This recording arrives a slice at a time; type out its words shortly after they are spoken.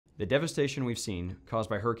The devastation we've seen caused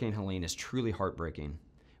by Hurricane Helene is truly heartbreaking.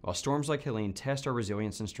 While storms like Helene test our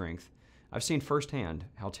resilience and strength, I've seen firsthand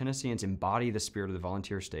how Tennesseans embody the spirit of the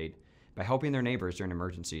volunteer state by helping their neighbors during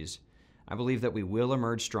emergencies. I believe that we will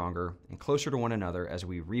emerge stronger and closer to one another as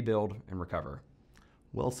we rebuild and recover.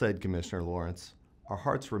 Well said, Commissioner Lawrence. Our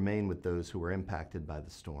hearts remain with those who were impacted by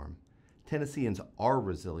the storm. Tennesseans are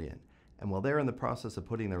resilient, and while they're in the process of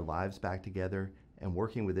putting their lives back together and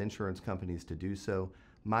working with insurance companies to do so,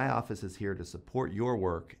 my office is here to support your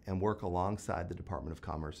work and work alongside the Department of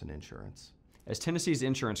Commerce and Insurance. As Tennessee's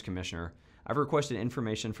insurance commissioner, I've requested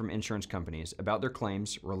information from insurance companies about their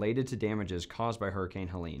claims related to damages caused by Hurricane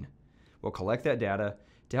Helene. We'll collect that data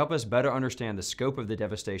to help us better understand the scope of the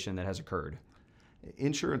devastation that has occurred.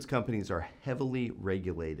 Insurance companies are heavily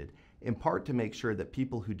regulated, in part to make sure that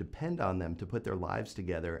people who depend on them to put their lives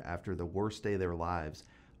together after the worst day of their lives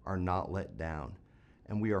are not let down.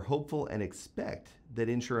 And we are hopeful and expect that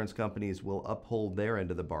insurance companies will uphold their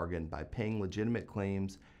end of the bargain by paying legitimate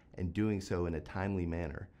claims and doing so in a timely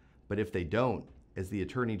manner. But if they don't, as the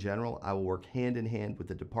Attorney General, I will work hand in hand with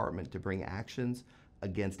the department to bring actions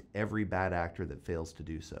against every bad actor that fails to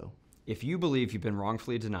do so. If you believe you've been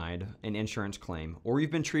wrongfully denied an insurance claim or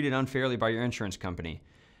you've been treated unfairly by your insurance company,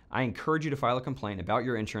 I encourage you to file a complaint about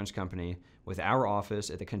your insurance company with our office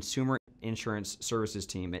at the Consumer Insurance Services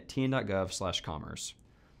team at tn.gov/commerce.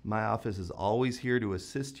 My office is always here to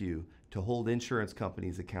assist you to hold insurance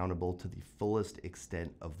companies accountable to the fullest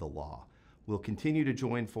extent of the law. We'll continue to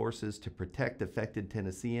join forces to protect affected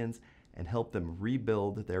Tennesseans and help them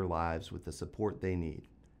rebuild their lives with the support they need.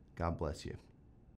 God bless you.